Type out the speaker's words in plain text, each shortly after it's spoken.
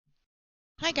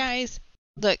Hi guys.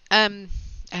 Look, I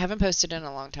haven't posted in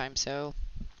a long time, so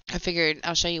I figured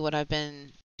I'll show you what I've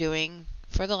been doing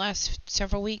for the last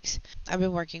several weeks. I've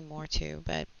been working more too,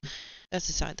 but that's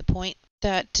aside the point.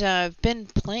 That I've been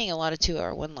playing a lot of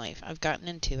 2-Hour One Life. I've gotten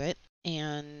into it,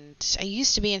 and I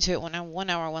used to be into it when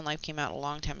 1-Hour One Life came out a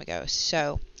long time ago.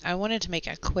 So I wanted to make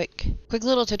a quick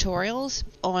little tutorials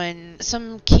on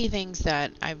some key things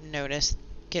that I've noticed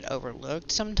get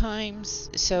overlooked sometimes.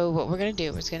 So what we're going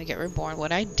to do is going to get reborn.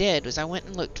 What I did was I went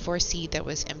and looked for a seed that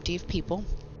was empty of people.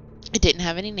 It didn't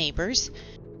have any neighbors.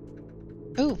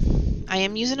 Oh, I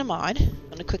am using a mod. I'm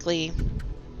going to quickly,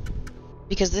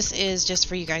 because this is just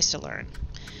for you guys to learn.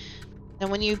 Now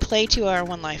when you play 2-Hour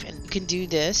One Life, and you can do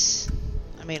this,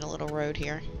 I made a little road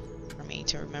here for me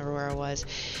to remember where I was.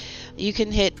 You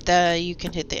can hit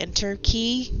the enter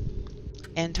key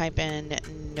and type in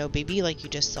no baby like you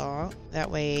just saw. That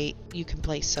way you can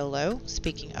play solo.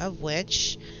 Speaking of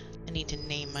which, I need to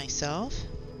name myself.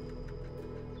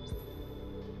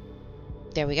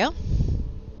 There we go.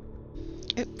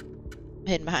 Oop, I'm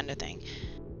hidden behind a thing.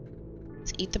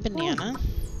 Let's eat the banana,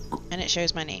 and it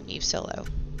shows my name, Eve Solo.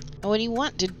 And what you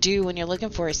want to do when you're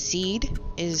looking for a seed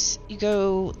is you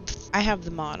go, I have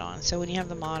the mod on, so when you have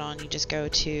the mod on, you just go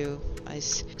to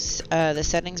the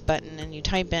settings button and you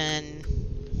type in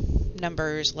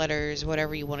numbers, letters,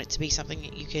 whatever you want it to be, something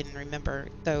that you can remember,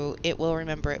 so it will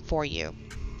remember it for you.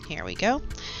 Here we go.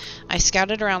 I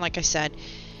scouted around, like I said,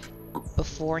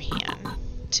 beforehand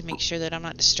to make sure that I'm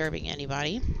not disturbing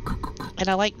anybody. And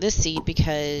I like this seed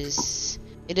because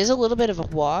it is a little bit of a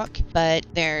walk, but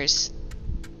there's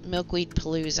milkweed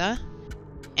palooza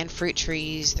and fruit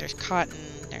trees, there's cotton,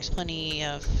 there's plenty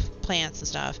of plants and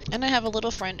stuff. And I have a little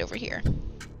friend over here.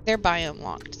 They're biome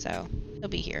locked, so he'll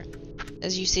be here.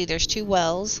 As you see, there's 2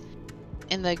 wells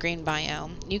in the green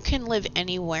biome. You can live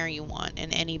anywhere you want,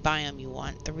 in any biome you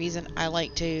want. The reason I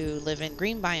like to live in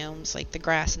green biomes, like the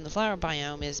grass and the flower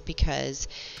biome, is because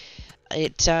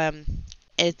it's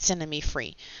enemy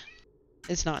free.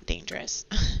 It's not dangerous.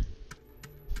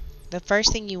 The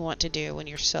first thing you want to do when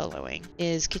you're soloing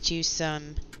is get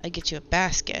you a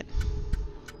basket.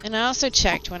 And I also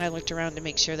checked when I looked around to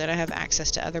make sure that I have access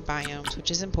to other biomes,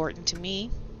 which is important to me.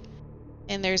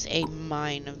 And there's a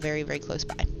mine very, very close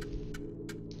by.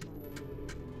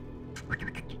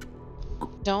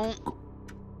 Don't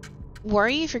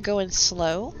worry if you're going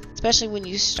slow, especially when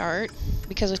you start,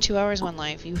 because with 2-Hour One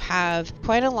Life, you have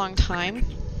quite a long time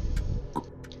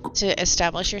to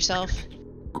establish yourself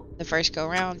the first go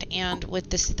around. And with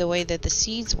the way that the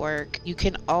seeds work, you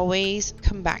can always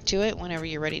come back to it whenever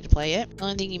you're ready to play it. The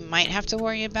only thing you might have to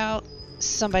worry about,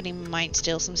 somebody might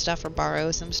steal some stuff or borrow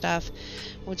some stuff,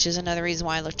 which is another reason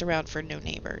why I looked around for no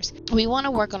neighbors. We want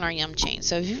to work on our yum chain.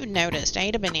 So if you've noticed, I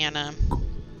ate a banana,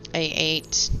 I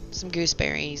ate some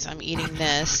gooseberries, I'm eating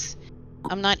this.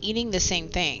 I'm not eating the same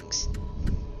things.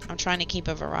 I'm trying to keep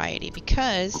a variety,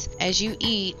 because as you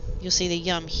eat, you'll see the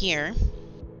yum here,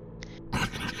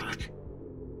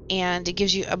 and it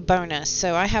gives you a bonus.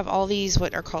 So I have all these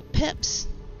what are called pips,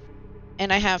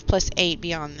 and I have +8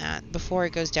 beyond that before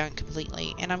it goes down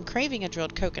completely. And I'm craving a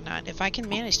drilled coconut. If I can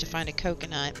manage to find a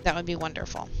coconut, that would be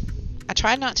wonderful. I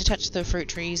tried not to touch the fruit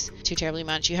trees too terribly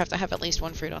much. You have to have at least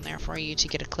 1 fruit on there for you to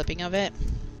get a clipping of it.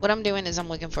 What I'm doing is I'm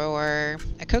looking for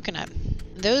a coconut.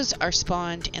 Those are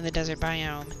spawned in the desert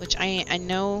biome, which I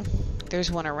know there's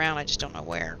one around, I just don't know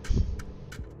where.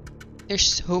 There's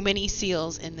so many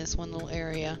seals in this one little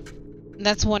area. And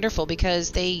that's wonderful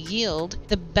because they yield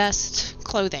the best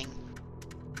clothing.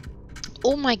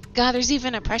 Oh my god, there's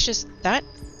even a precious...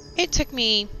 It took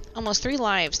me almost 3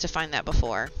 lives to find that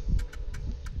before.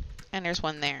 And there's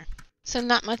one there. So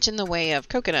not much in the way of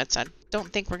coconuts. I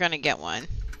don't think we're going to get one.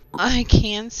 I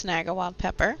can snag a wild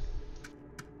pepper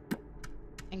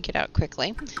and get out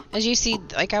quickly. As you see,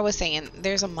 like I was saying,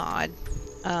 there's a mod.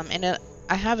 And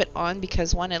I have it on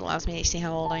because, 1, it allows me to see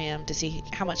how old I am, to see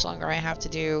how much longer I have to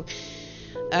do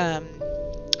a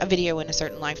video in a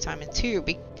certain lifetime. And 2,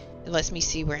 it lets me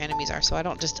see where enemies are so I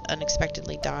don't just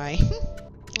unexpectedly die.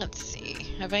 Let's see.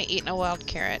 Have I eaten a wild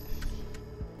carrot?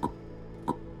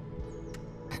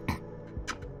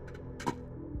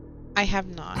 I have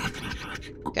not.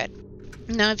 Good.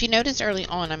 Now, if you noticed early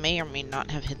on, I may or may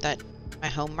not have hit my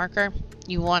home marker.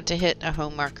 You want to hit a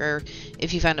home marker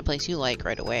if you found a place you like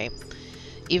right away.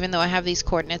 Even though I have these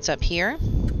coordinates up here,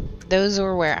 those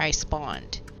are where I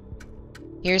spawned.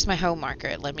 Here's my home marker.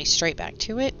 It led me straight back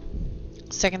to it.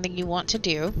 Second thing you want to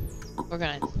do, we're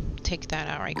going to take that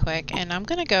out right quick, and I'm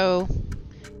going to go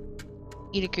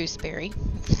eat a gooseberry.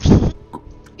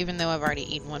 Even though I've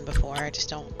already eaten one before, I just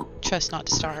don't trust not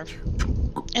to starve.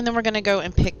 And then we're going to go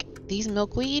and pick these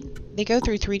milkweed, they go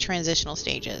through 3 transitional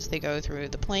stages. They go through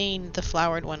the plain, the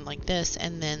flowered one like this,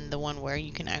 and then the one where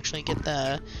you can actually get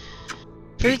the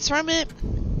fruits from it.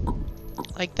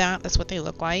 Like that. That's what they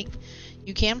look like.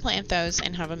 You can plant those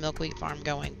and have a milkweed farm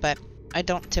going, but I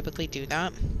don't typically do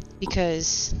that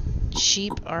because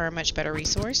sheep are a much better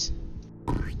resource.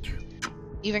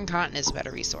 Even cotton is a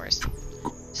better resource.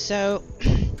 So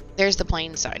there's the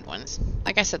plain side ones.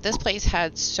 Like I said, this place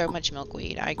had so much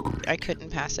milkweed. I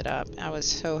couldn't pass it up. I was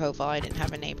so hopeful I didn't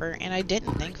have a neighbor, and I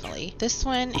didn't, thankfully. This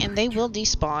one, and they will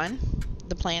despawn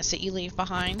the plants that you leave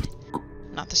behind.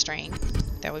 Not the string.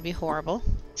 That would be horrible.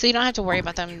 So you don't have to worry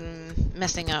about them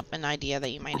messing up an idea that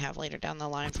you might have later down the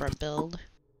line for a build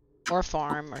or a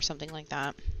farm or something like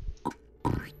that.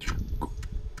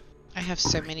 I have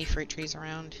so many fruit trees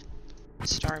around. I'm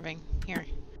starving. Here.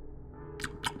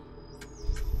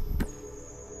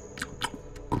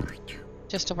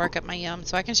 Just to work up my yum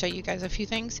so I can show you guys a few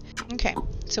things. Okay,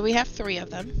 so we have 3 of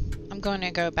them. I'm going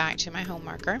to go back to my home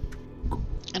marker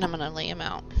and I'm going to lay them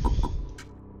out.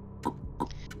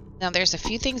 Now there's a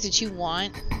few things that you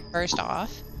want. First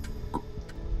off,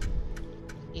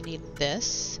 you need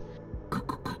this.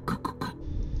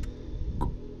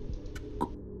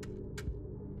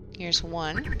 Here's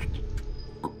one.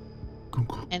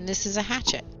 And this is a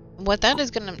hatchet. What that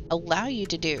is going to allow you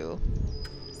to do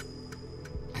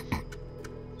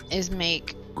is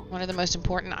make one of the most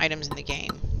important items in the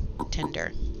game,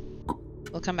 tinder.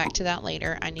 We'll come back to that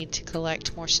later. I need to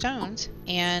collect more stones,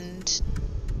 and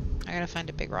I gotta find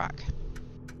a big rock.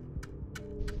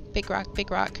 Big rock,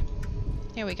 big rock.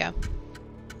 Here we go.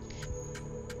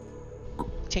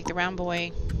 Take the round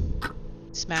boy,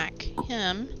 smack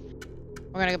him.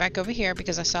 We're gonna go back over here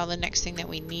because I saw the next thing that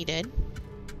we needed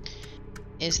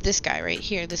is this guy right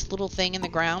here. This little thing in the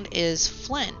ground is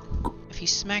flint. If you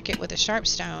smack it with a sharp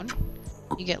stone,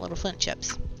 you get little flint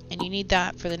chips. And you need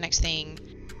that for the next thing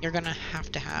you're gonna have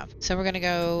to have. So we're gonna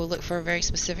go look for a very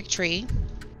specific tree.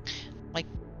 Like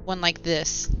one like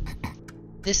this.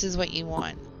 This is what you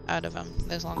want out of them.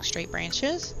 Those long straight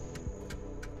branches.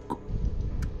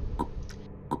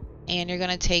 And you're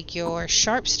gonna take your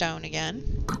sharp stone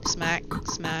again. Smack,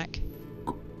 smack.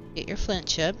 Get your flint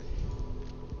chip.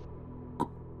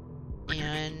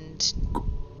 And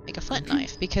make a flint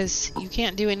knife, because you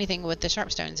can't do anything with the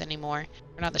sharp stones anymore.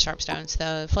 Or not the sharp stones,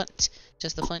 the flint,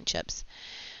 just the flint chips.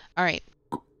 Alright,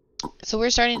 so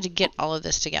we're starting to get all of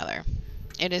this together.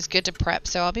 It is good to prep,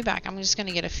 so I'll be back. I'm just going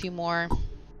to get a few more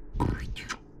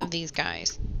of these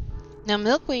guys. Now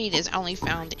milkweed is only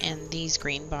found in these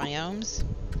green biomes.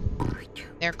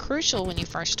 They're crucial when you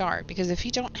first start, because if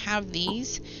you don't have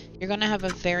these, you're going to have a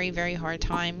very, very hard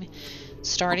time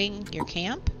starting your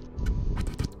camp.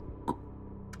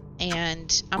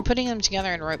 And I'm putting them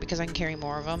together in a row because I can carry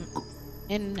more of them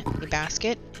in a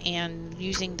basket, and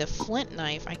using the flint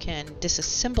knife I can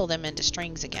disassemble them into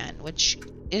strings again, which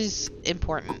is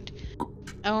important.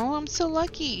 Oh, I'm so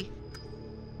lucky.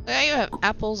 I have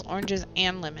apples, oranges,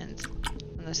 and lemons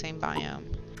in the same biome.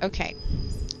 Okay,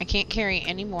 I can't carry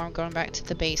any more. I'm going back to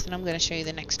the base, and I'm going to show you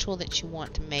the next tool that you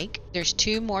want to make. There's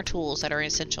 2 more tools that are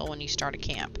essential when you start a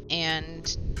camp,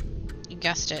 and you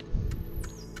guessed it.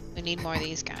 We need more of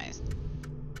these guys.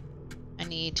 I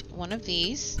need one of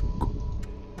these,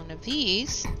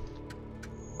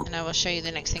 and I will show you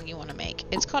the next thing you want to make.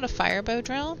 It's called a fire bow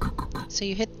drill. So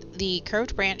you hit the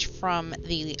curved branch from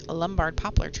the Lombard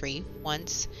poplar tree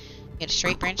once, get a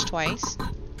straight branch twice.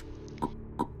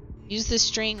 Use the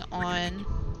string on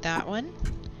that one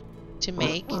to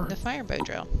make the fire bow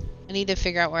drill. I need to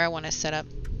figure out where I want to set up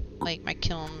like my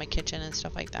kiln, my kitchen, and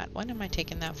stuff like that. What am I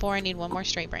taking that for? I need one more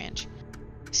straight branch.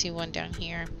 See one down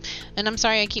here. And I'm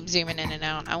sorry I keep zooming in and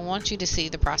out. I want you to see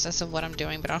the process of what I'm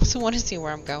doing, but I also want to see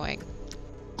where I'm going.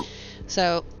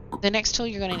 So the next tool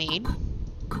you're going to need.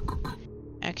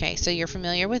 Okay, so you're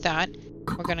familiar with that.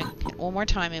 We're going to hit one more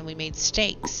time, and we made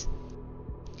stakes.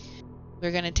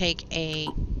 We're going to take a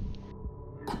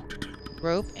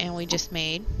rope, and we just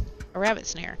made a rabbit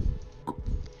snare,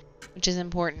 which is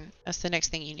important. That's the next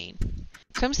thing you need.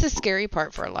 Comes the scary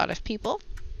part for a lot of people.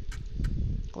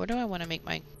 Where do I want to make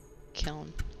my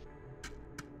kiln?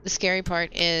 The scary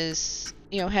part is,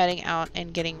 you know, heading out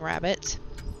and getting rabbits.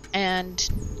 And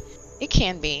it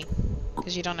can be,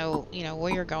 because you don't know, you know,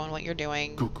 where you're going, what you're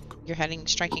doing. You're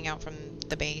striking out from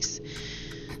the base.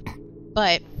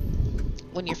 But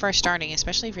when you're first starting,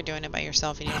 especially if you're doing it by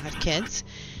yourself and you don't have kids,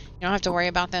 you don't have to worry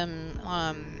about them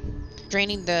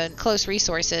draining the close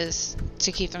resources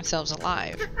to keep themselves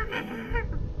alive.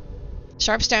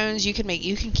 Sharp stones, you can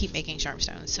keep making sharp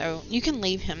stones, so you can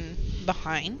leave him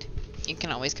behind. You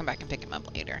can always come back and pick him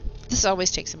up later. This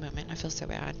always takes a moment. I feel so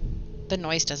bad. The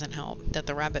noise doesn't help that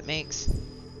the rabbit makes.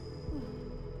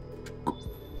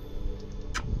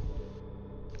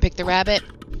 Pick the rabbit.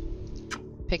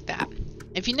 Pick that.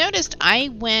 If you noticed, I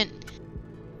went,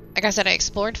 like I said, I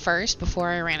explored first before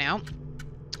I ran out,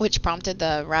 which prompted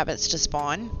the rabbits to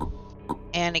spawn.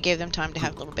 And it gave them time to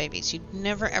have little babies. You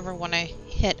never ever want to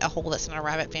hit a hole that's not a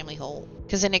rabbit family hole,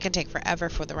 because then it can take forever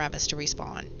for the rabbits to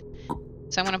respawn.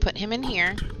 So I'm going to put him in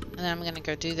here, and then I'm going to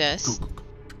go do this.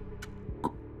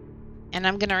 And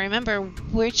I'm going to remember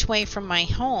which way from my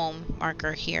home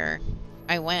marker here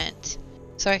I went,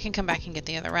 so I can come back and get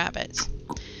the other rabbits.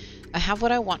 I have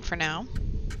what I want for now.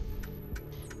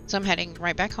 So I'm heading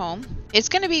right back home. It's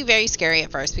going to be very scary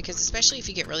at first, because especially if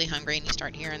you get really hungry and you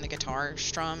start hearing the guitar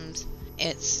strums,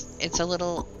 it's a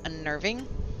little unnerving,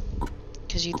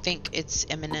 because you think it's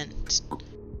imminent.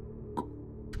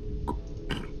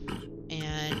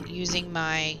 And using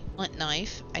my flint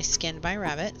knife, I skinned my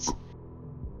rabbits.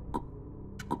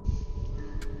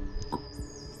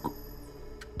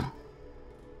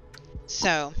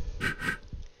 So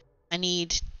I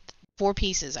need 4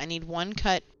 pieces. I need one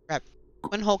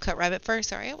whole cut rabbit first.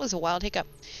 Sorry, it was a wild hiccup.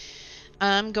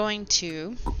 I'm going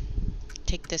to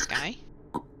take this guy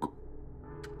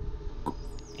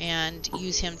and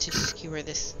use him to skewer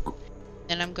this.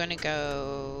 Then I'm going to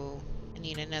go... I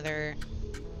need another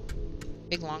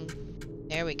big long...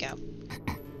 There we go.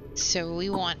 So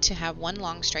we want to have one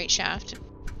long straight shaft.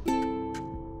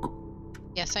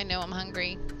 Yes, I know I'm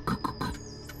hungry.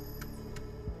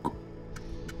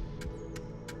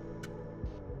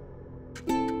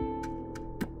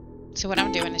 So what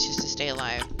I'm doing is just to stay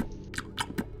alive.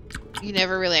 You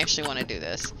never really actually want to do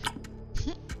this.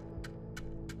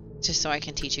 Just so I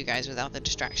can teach you guys without the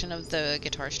distraction of the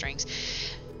guitar strings.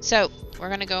 So we're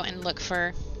going to go and look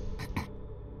for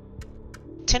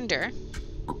tinder.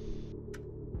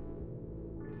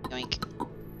 Yoink.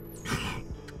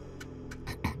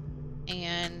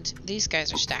 And these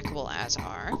guys are stackable, as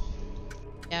are.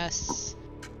 Yes,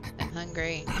 I'm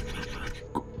hungry.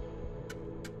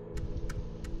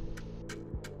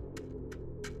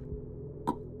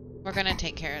 We're going to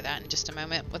take care of that in just a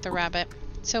moment with the rabbit.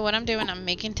 So what I'm doing, I'm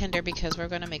making tinder because we're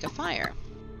going to make a fire.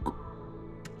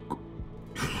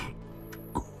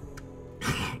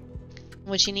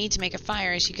 What you need to make a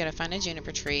fire is you got to find a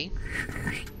juniper tree.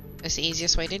 That's the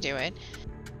easiest way to do it.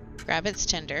 Grab its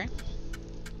tinder.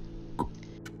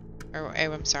 Or,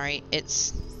 oh, I'm sorry,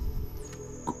 it's...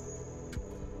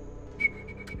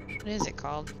 What is it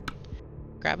called?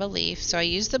 Grab a leaf. So I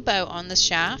use the bow on the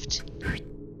shaft.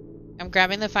 I'm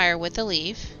grabbing the fire with the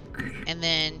leaf, and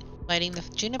then lighting the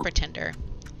juniper tinder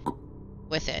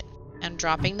with it. I'm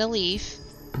dropping the leaf,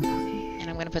 and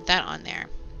I'm going to put that on there.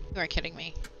 You are kidding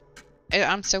me.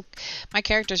 My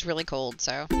character's really cold,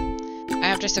 so I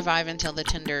have to survive until the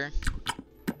tinder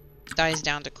dies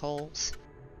down to coals.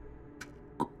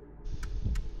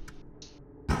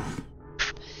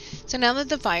 So now that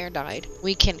the fire died,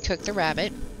 we can cook the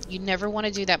rabbit. You never want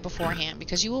to do that beforehand,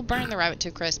 because you will burn the rabbit to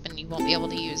a crisp and you won't be able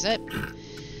to use it.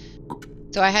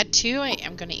 So I had 2.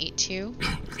 I'm going to eat 2.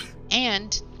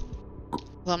 And,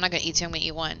 well, I'm not going to eat 2. I'm going to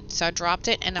eat 1. So I dropped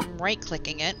it, and I'm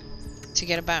right-clicking it to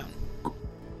get a bone.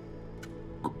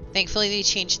 Thankfully, they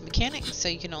changed the mechanics, so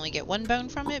you can only get 1 bone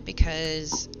from it,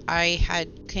 because I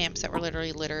had camps that were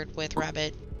literally littered with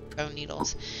rabbit bone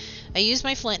needles. I used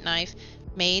my flint knife,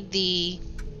 made the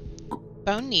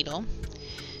bone needle,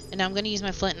 and now I'm going to use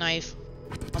my flint knife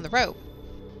on the rope.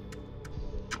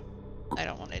 I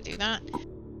don't want to do that.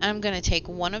 I'm going to take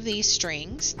one of these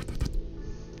strings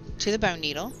to the bone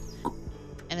needle,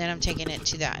 and then I'm taking it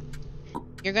to that.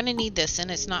 You're going to need this,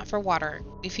 and it's not for water.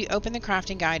 If you open the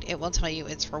crafting guide, it will tell you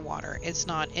it's for water. It's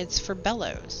not. It's for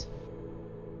bellows.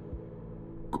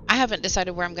 I haven't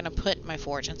decided where I'm going to put my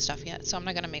forge and stuff yet, so I'm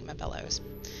not going to make my bellows.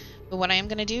 But what I am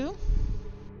going to do,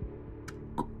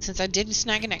 since I did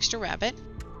snag an extra rabbit,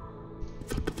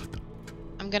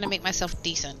 I'm going to make myself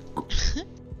decent.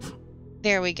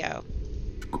 There we go.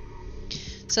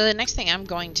 So the next thing I'm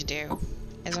going to do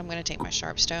is I'm going to take my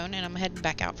sharpstone, and I'm heading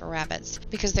back out for rabbits,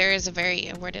 because there is a very...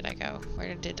 Where did I go?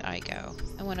 Where did I go?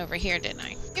 I went over here, didn't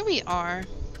I? Here we are.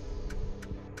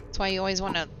 That's why you always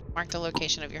want to mark the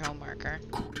location of your home marker.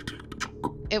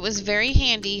 It was very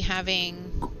handy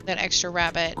having that extra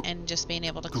rabbit and just being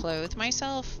able to clothe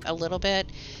myself a little bit.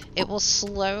 It will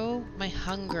slow my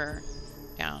hunger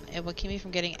down. It will keep me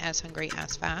from getting as hungry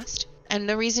as fast. And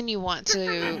the reason you want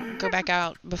to go back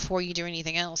out before you do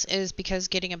anything else is because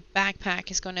getting a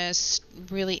backpack is going to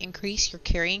really increase your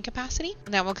carrying capacity.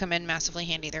 And that will come in massively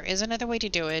handy. There is another way to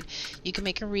do it. You can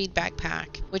make a reed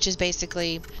backpack, which is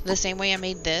basically the same way I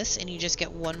made this, and you just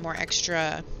get one more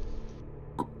extra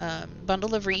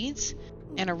bundle of reeds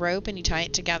and a rope, and you tie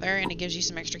it together, and it gives you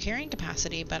some extra carrying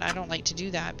capacity. But I don't like to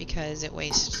do that because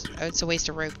it's a waste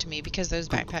of rope to me, because those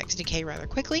backpacks decay rather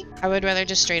quickly. I would rather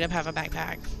just straight up have a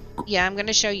backpack. Yeah, I'm going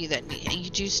to show you that you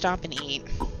do stop and eat.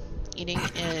 Eating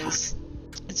it's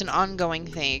an ongoing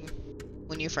thing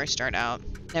when you first start out,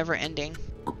 never ending.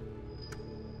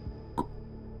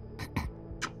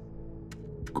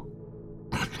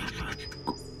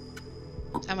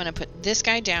 I'm going to put this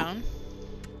guy down.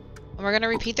 And we're going to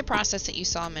repeat the process that you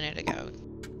saw a minute ago.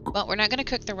 But we're not going to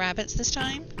cook the rabbits this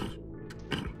time.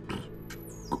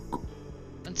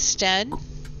 Instead, we're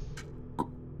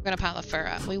going to pile the fur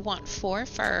up. We want 4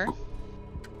 fur.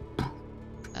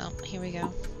 Oh, here we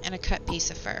go. And a cut piece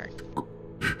of fur.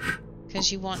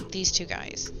 Because you want these 2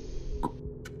 guys.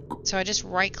 So I just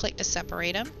right-click to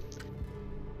separate them.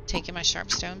 Taking my sharp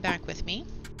stone back with me.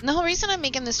 And the whole reason I'm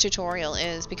making this tutorial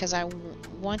is because I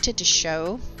wanted to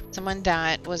show someone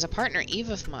that was a partner Eve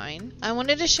of mine. I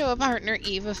wanted to show a partner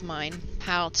Eve of mine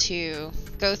how to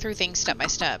go through things step by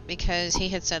step, because he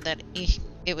had said that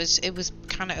it was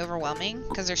kind of overwhelming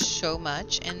because there's so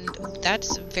much, and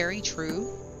that's very true.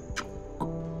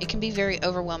 It can be very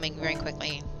overwhelming very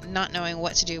quickly, not knowing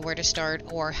what to do, where to start,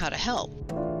 or how to help.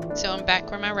 So I'm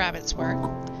back where my rabbits were.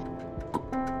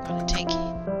 I'm gonna take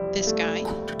this guy.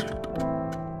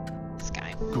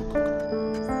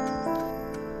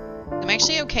 I'm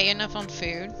actually okay enough on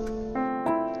food,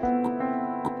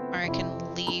 or I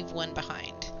can leave one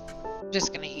behind. I'm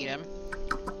just gonna eat him.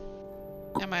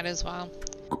 I might as well.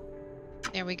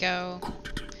 There we go.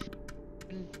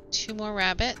 And 2 more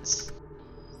rabbits.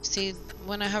 See,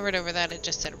 when I hovered over that, it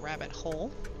just said rabbit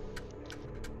hole.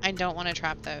 I don't want to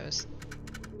trap those.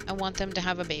 I want them to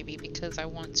have a baby because I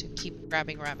want to keep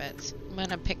grabbing rabbits. I'm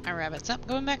gonna pick my rabbits up,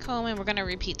 going back home, and we're gonna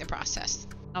repeat the process.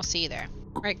 I'll see you there.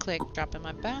 Right click, drop in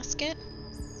my basket.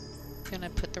 Gonna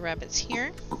put the rabbits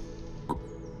here.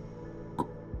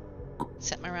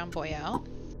 Set my round boy out.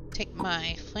 Take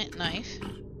my flint knife.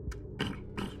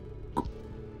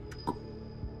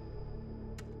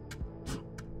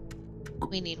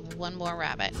 We need 1 more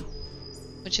rabbit,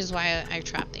 which is why I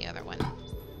trapped the other one.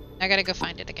 I gotta go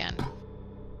find it again.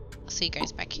 I'll see you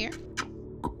guys back here.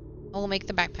 We'll make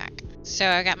the backpack. So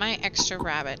I got my extra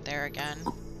rabbit there again,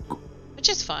 which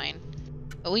is fine.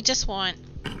 But we just want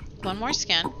 1 more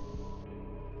skin.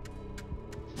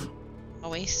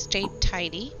 Always stay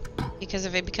tidy, because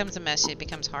if it becomes a mess, it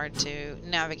becomes hard to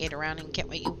navigate around and get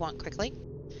what you want quickly.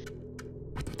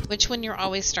 Which, when you're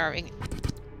always starving,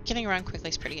 getting around quickly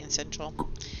is pretty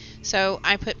essential. So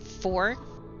I put 4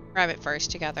 rabbit furs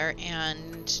together,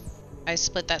 and I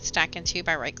split that stack in 2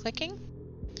 by right-clicking.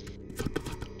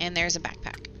 And there's a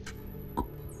backpack.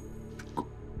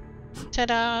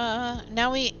 Ta-da!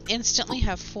 Now we instantly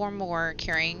have 4 more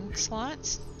carrying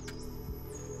slots.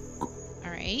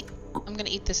 Alright. I'm gonna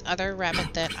eat this other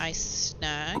rabbit that I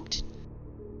snagged.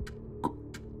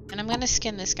 And I'm gonna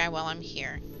skin this guy while I'm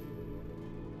here.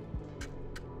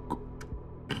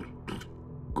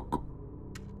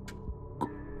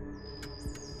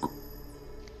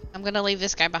 I'm gonna leave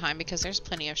this guy behind because there's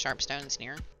plenty of sharp stones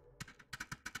near.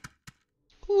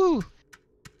 Woo!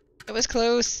 It was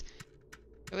close.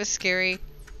 It was scary.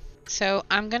 So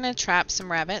I'm gonna trap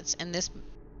some rabbits in this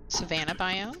savanna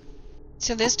biome.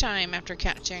 So this time, after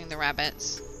capturing the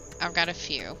rabbits, I've got a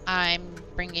few. I'm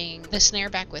bringing the snare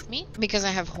back with me because I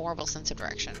have horrible sense of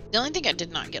direction. The only thing I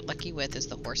did not get lucky with is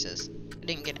the horses. I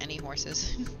didn't get any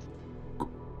horses.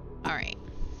 Alright.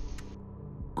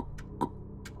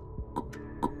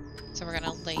 So we're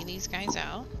gonna lay these guys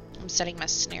out. I'm setting my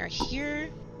snare here.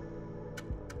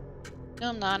 No,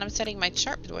 I'm not. I'm setting my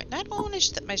sharp boy. I don't want to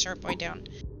set my sharp boy down.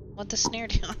 I want the snare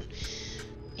down.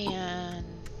 And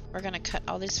we're gonna cut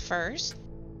all these furs.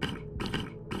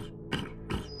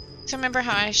 So remember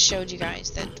how I showed you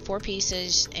guys that 4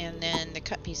 pieces and then the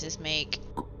cut pieces make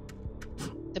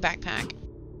the backpack.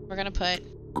 We're gonna put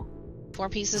 4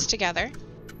 pieces together.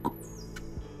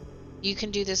 You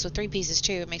can do this with 3 pieces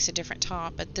too. It makes a different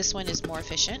top, but this one is more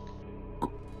efficient.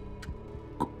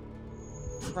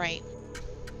 Right.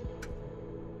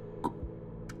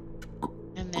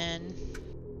 And then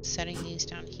setting these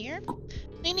down here.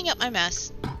 Cleaning up my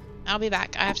mess. I'll be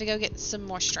back. I have to go get some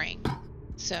more string.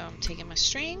 So I'm taking my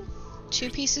string, 2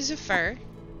 pieces of fur,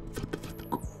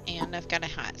 and I've got a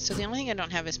hat. So the only thing I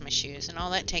don't have is my shoes, and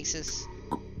all that takes is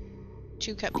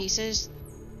 2 cut pieces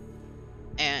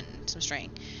and some string.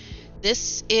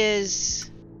 This is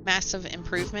massive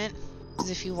improvement, because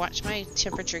if you watch my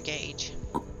temperature gauge,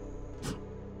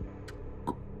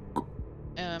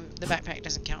 the backpack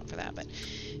doesn't count for that, but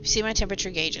you see my temperature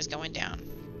gauge is going down.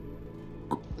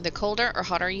 the colder or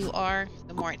hotter you are,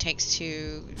 the more it takes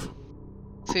to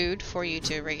food for you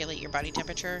to regulate your body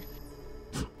temperature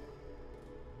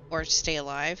or stay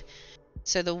alive.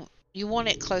 So you want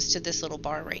it close to this little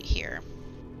bar right here.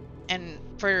 And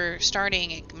for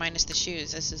starting, minus the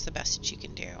shoes, this is the best that you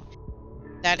can do.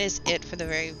 That is it for the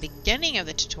very beginning of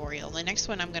the tutorial. The next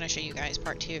one I'm going to show you guys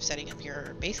part 2 of setting up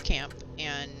your base camp,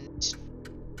 and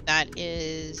that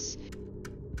is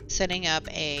setting up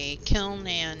a kiln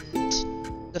and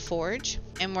the forge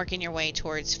and working your way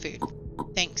towards food.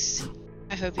 Thanks.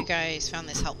 I hope you guys found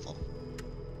this helpful.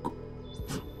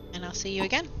 And I'll see you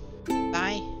again.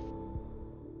 Bye.